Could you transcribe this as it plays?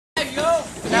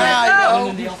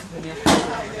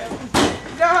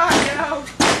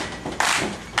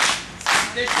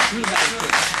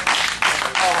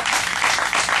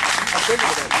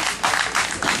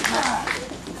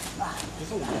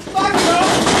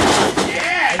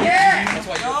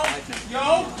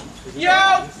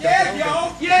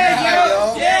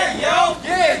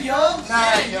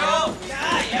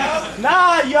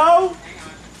Nah, yo!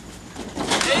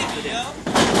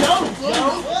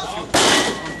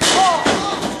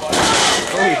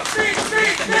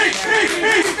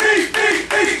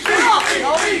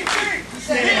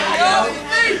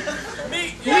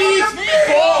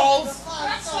 Balls!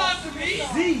 That's not to me!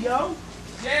 Z, yo!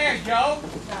 Yeah, yo!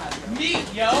 Meat,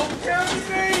 yo!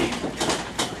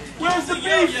 Where's the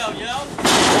beef? Yo!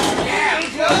 Yeah,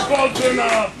 yo! Close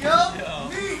enough! Yo!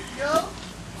 Meat, yo!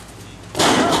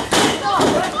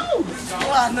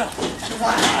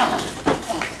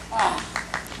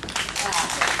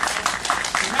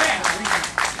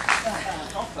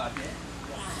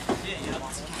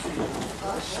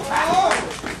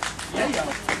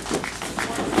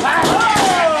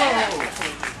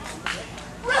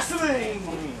 Wrestling!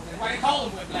 Why do you call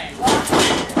him Whiplash?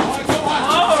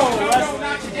 No,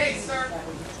 not today, sir.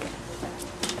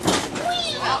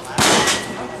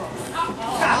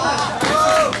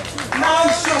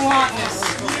 Nonchalantness!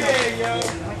 Yeah, yo!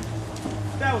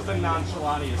 That was the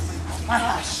nonchalantest.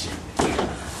 Ah, shit.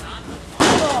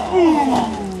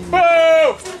 Boo!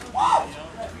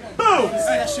 Boo!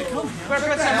 See that shit coming. Better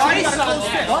put some ice on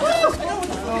that.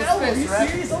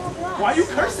 Why are you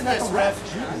cursing at the ref?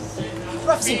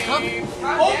 Ref's in coming.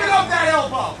 Open up that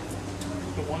elbow.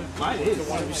 Mine is. You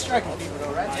want to be striking people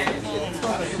though, right?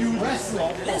 Huge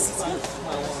wrestling. Yes, it's good.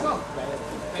 Let's go.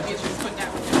 Maybe you should put that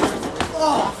one.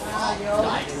 Oh,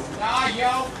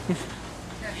 Yo.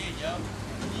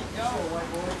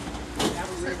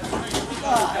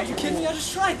 are you kidding me? I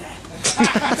just tried that.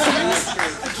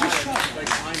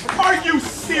 Are you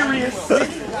serious?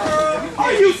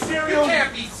 Are you You serious?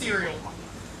 can't eat cereal.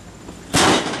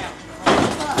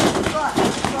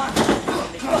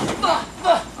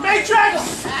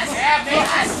 Matrix! Yeah, make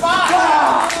that spot.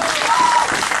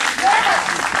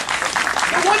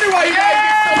 I wonder why you guys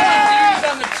get so many views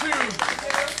on the tube.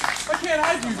 Why can't I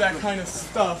do that kind of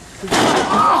stuff?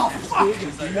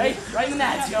 Right in the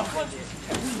nuts, yo.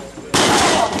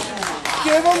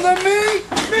 Give him the meat!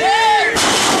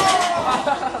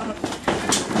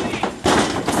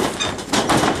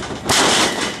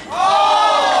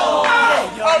 Oh,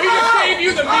 he just gave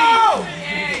you the meat.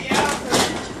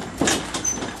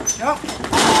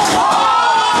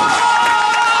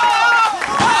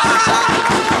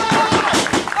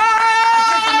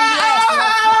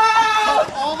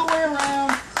 All the way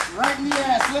around, right in the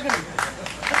ass. Look at him.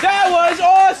 That was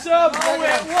awesome! No,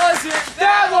 it wasn't.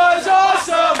 That was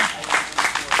awesome!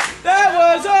 That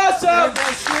was awesome!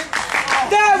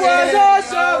 That was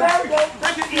awesome!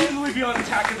 That could easily be on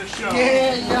Attack of the Show.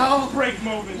 Yeah, yo. Break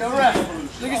moment. Yo, ref.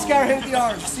 Look at this guy hit with the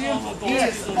arms. See him? He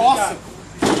is awesome.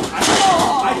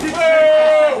 I did say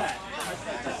that.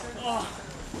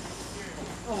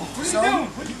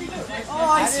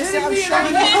 Oh, he's hitting me and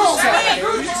I'm That was a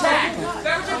gooch attack.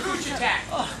 That was a gooch attack.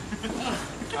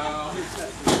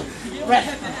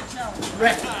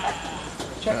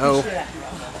 Check this shit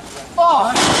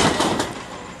out.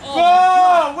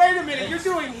 Oh, wait a minute. You're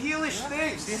doing heelish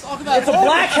things. It's a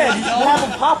Blackhead. You should have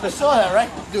him pop it. saw that, right?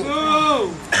 Do it.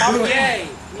 Ooh. Pop it. Yay.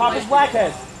 Pop his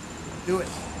blackhead. Do it.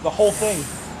 The whole thing.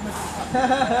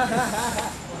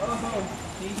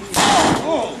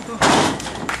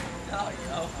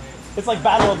 It's like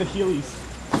Battle of the Heelys.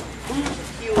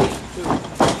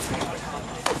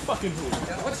 Fucking who?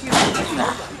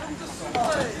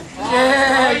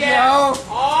 Yeah, yo.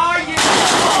 Oh, yeah.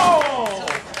 Oh!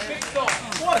 Big stone.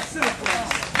 What a cineplex.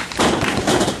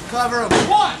 Cover him.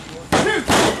 1, 2.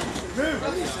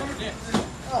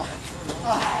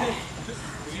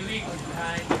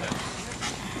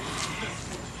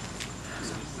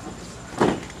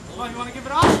 You want to give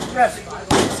it off? Ref,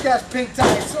 this guy's pink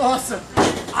tie. It's awesome.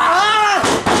 Ah!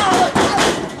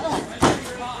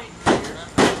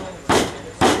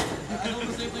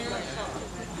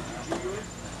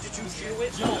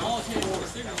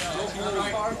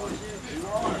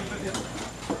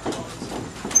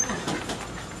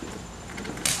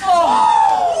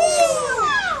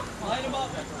 Line him up.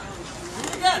 Do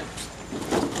it again.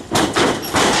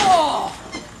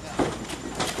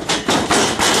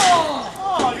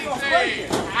 Oh, you're gonna break it.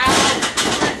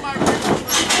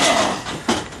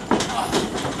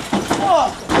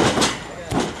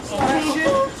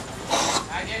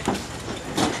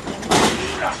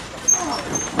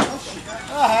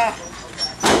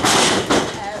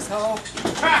 Asshole.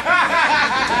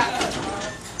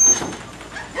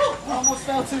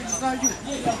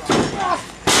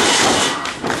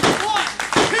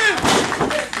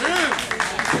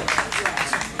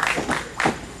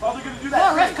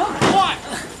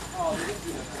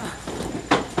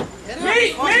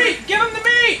 Meat! Give him the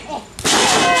meat!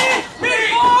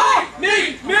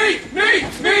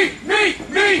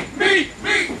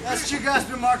 Meat! That's what you guys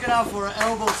been marking out for, an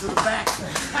elbow to the back.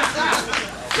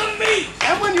 The meat!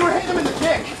 And when you were hitting him in the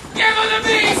kick. Give him the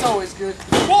meat! That's always good.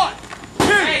 1, 2.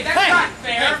 Hey, that's not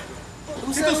fair.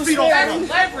 Who said those it was feet off fair? That's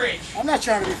leverage. I'm not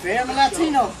trying to be fair. I'm a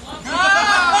Latino.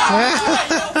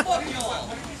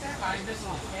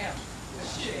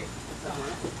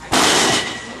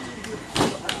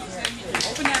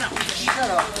 Open that up. Shut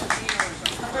up.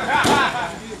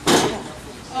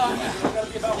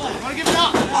 Wanna give it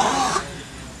up?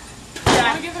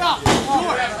 Wanna give it up?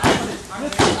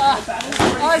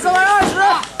 Eyes on my eyes,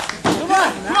 ref. Come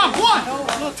on. Come on, 1,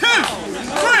 2, 3,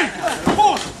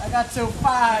 4. I got till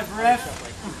 5, ref.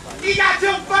 He got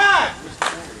till 5!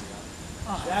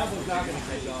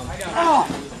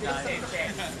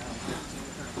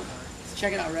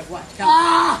 Check it out, ref. Watch.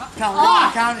 Count.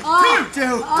 Count it. 1, 2, 3,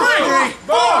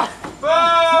 4. Come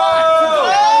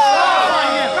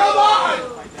on!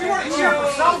 You want to cheer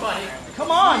for somebody?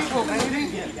 Come on! Go,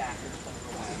 baby.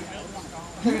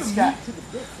 Look at this guy.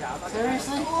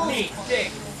 Seriously? Meat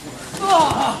stick.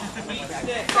 Meat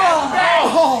stick. Get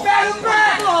him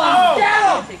back! Get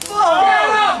him! Get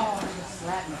him!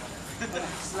 Slap me.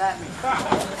 Slap me.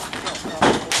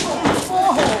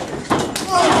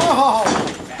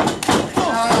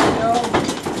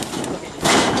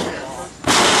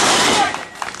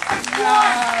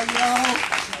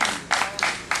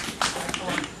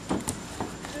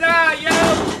 Nah, yo!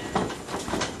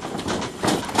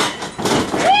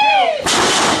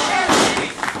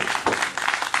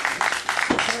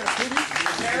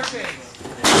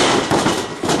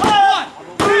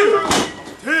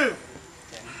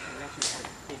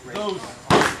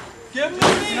 Give him the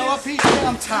meat. You know what, Pete?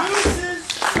 I'm tired.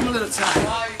 I'm a little tired.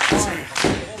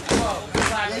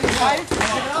 Yeah, you tired?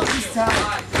 He's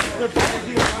tired.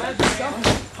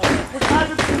 What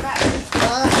time is it back?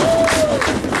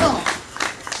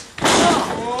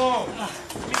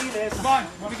 Come on,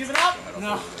 wanna give it up?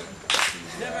 No.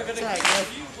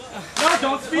 No,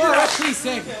 don't speed it up. Please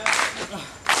save it.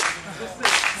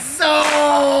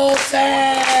 So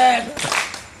sad.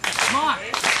 Come on.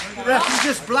 Ref, you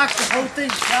just blocked the whole thing.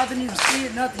 Crowd didn't even see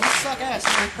it, nothing. You suck ass,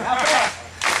 man.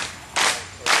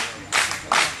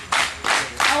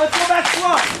 Now let's go back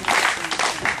slow.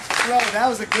 Bro, that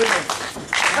was a good one.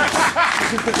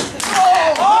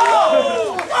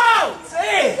 Oh! Whoa!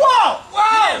 Hey! Whoa!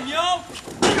 Yo.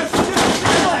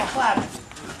 Clap.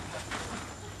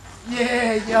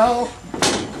 Yeah, yo.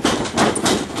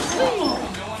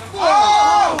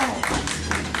 Oh!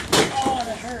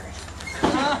 That hurt.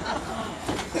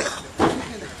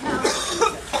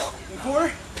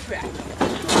 Quarter.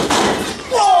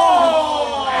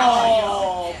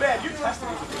 Whoa! Man, you tested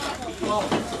me.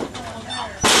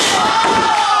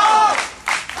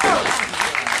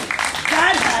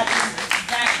 That happened.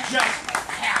 That just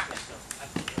happened.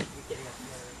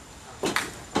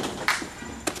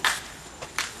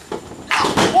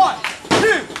 One, 2.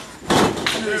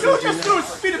 You just threw his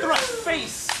feet at the right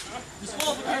face. I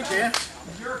don't care.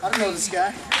 I don't know this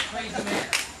guy. Crazy man.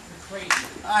 Crazy.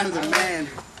 I'm the man.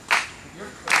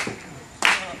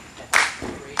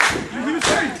 He was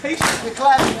very patient. You're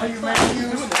clapping for you, man. You.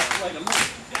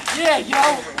 Yeah,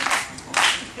 yo.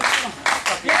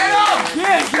 Get him!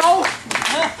 Yeah, yo.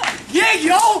 Yeah,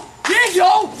 yo. Yeah,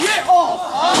 yo. Yeah. Oh.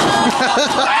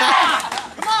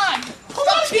 Come on!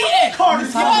 Stop cheating!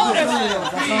 Carter's That's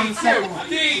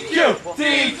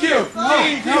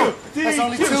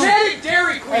only two.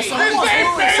 Dairy Queen! That's only two. Hey,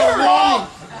 That's a warning.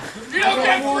 You don't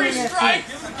get free warning at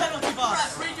strikes!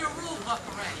 Read your rule book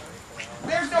already.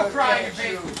 There's no crying,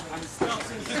 baby.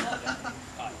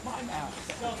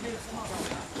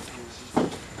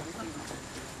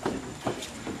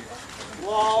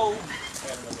 Whoa.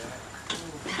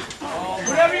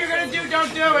 Whatever you're gonna do,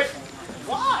 don't do it.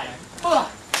 Why? Oh!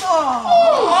 Oh,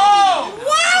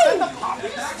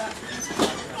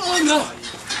 no.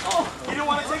 You didn't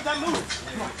want to take that move.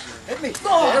 Hit me.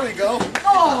 There we go.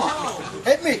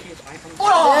 Hit me.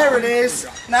 There it is.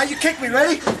 Now you kick me.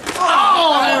 Ready?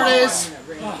 Oh, there it is.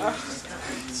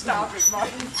 Stop it, Mark.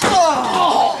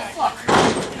 Oh, fuck.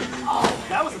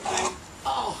 That was a thing.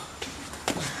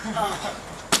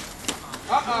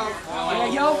 Yeah,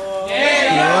 yo.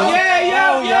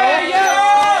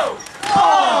 Yeah.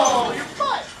 Oh, your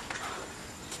butt.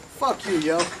 Fuck you,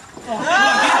 yo.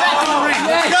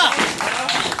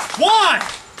 One,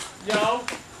 Yo.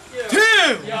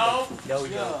 2. Yo.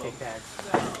 Kick that.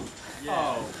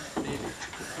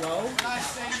 I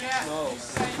say yeah. You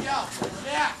say yo.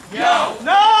 Yeah. Yo.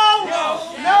 No.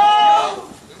 No.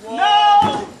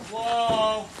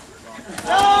 Whoa.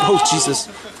 No. Oh, Jesus.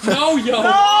 No, yo.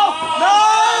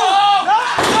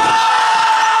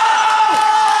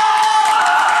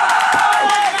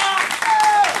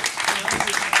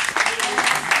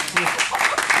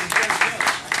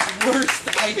 Worst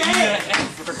idea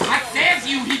ever. I said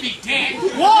you, he be dead.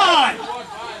 1,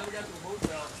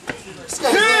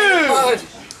 2,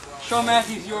 Shawn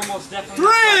Matthews, you're most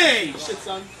definitely. 3, Shit,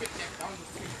 son.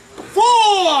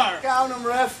 4, Count him,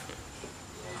 ref.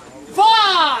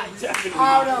 5,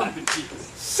 Count him.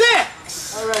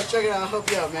 6, Alright, check it out. I'll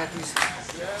help you out, Matthews.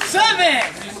 7,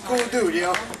 Cool dude,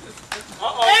 yo.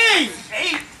 8,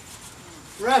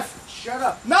 Ref, shut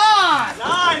up. 9.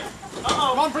 9.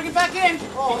 Come on, bring it back in. He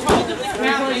told you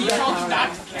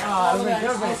not to count.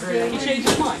 He changed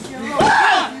his mind. 2.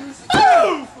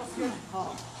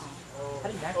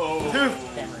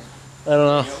 I don't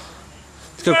know.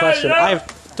 It's a good question. I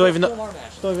don't even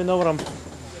know what I'm.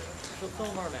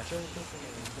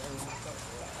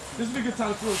 This is a good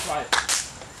time to really try it.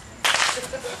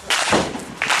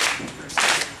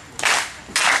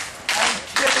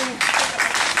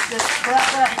 This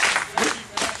crap.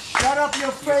 Shut up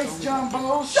your face,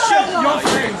 Jumbo. Shut your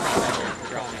face.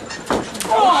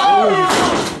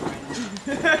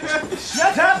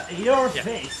 Shut up your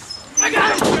face. I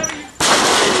got it.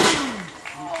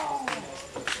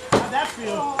 How'd that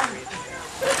feel?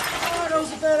 Oh, that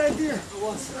was a bad idea. It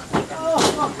was. 1,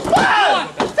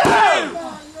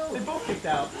 2. They both kicked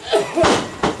out.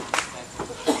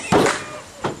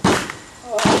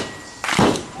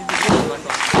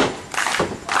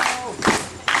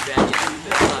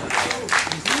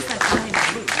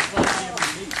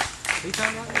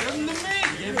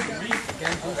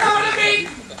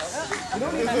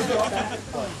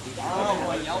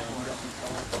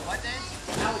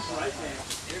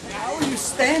 How are you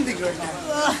standing right now?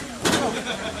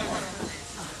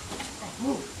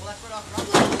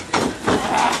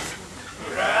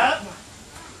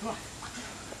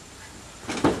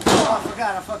 Oh, I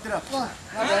forgot. I fucked it up. My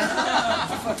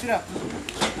bad. I fucked it up.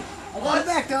 I got it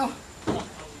back, though.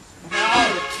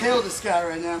 I'm gonna kill this guy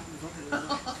right now.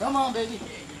 Come on, baby.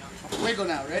 Wiggle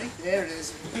now. Ready? There it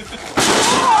is. He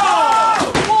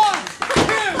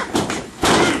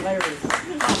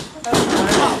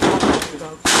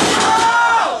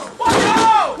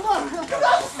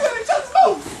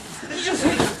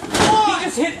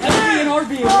just hit every and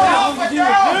RB.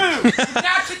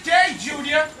 Not today,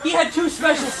 Junior. He had 2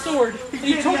 special stored, and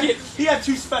he took it. He had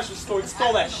 2 special stores.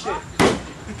 Stole that shit.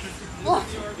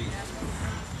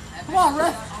 Come on,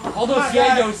 ref. All those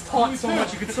yayos taught so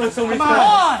much you could throw so many Come things.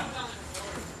 on.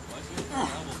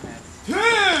 2,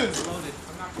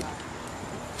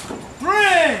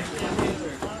 3,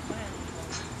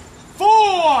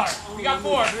 4. We got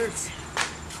 4.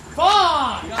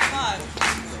 5. We got 5.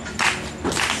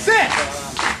 6,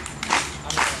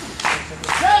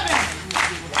 7.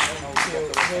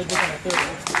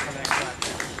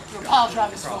 I'll drop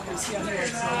this fucking see on here.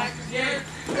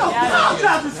 I'll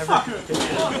drop this fucker.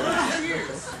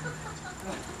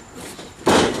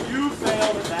 You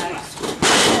failed at that.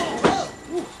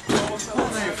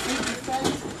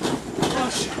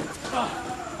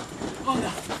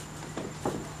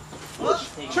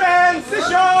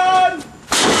 Transition!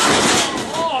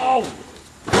 Oh!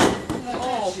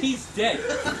 Oh, he's dead.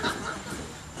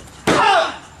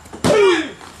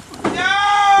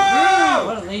 No!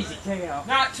 What a lazy takeout.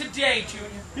 Not today,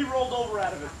 Junior. He rolled over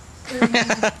out of it.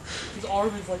 His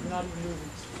arm is like not even moving.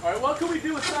 Alright, what can we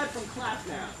do aside from clap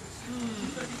now?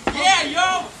 Yeah,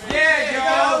 yo! Yeah,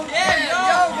 yo! Yeah, yo!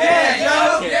 Yeah, yo!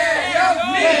 Yeah,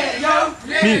 yo! Yeah, yo!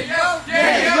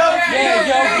 Yeah, yo! Yeah,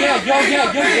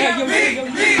 yo!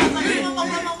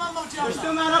 We're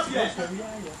still not up yet.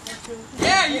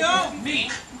 Yeah, yo! Me!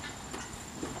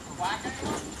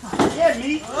 Yeah,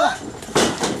 meat.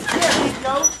 Yeah, meat,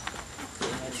 yo.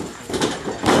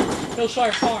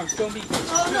 Hillshire Farms, go meet.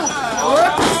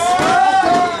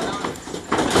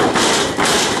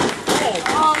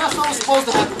 Oh, that's not supposed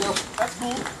to happen, though. That's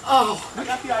cool. Oh, I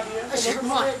got the idea. that shit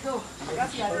was fun. I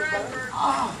got the idea, brother.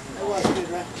 Oh, that was good,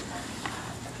 right?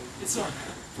 It's on.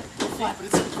 Flat, but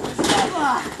it's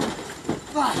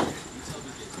flat.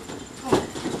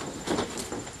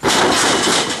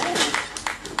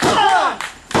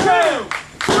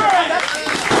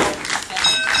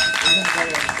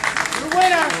 The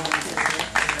winner!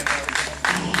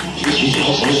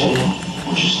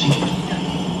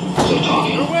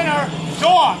 The winner!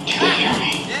 Dog! I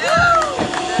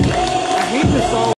hate this song.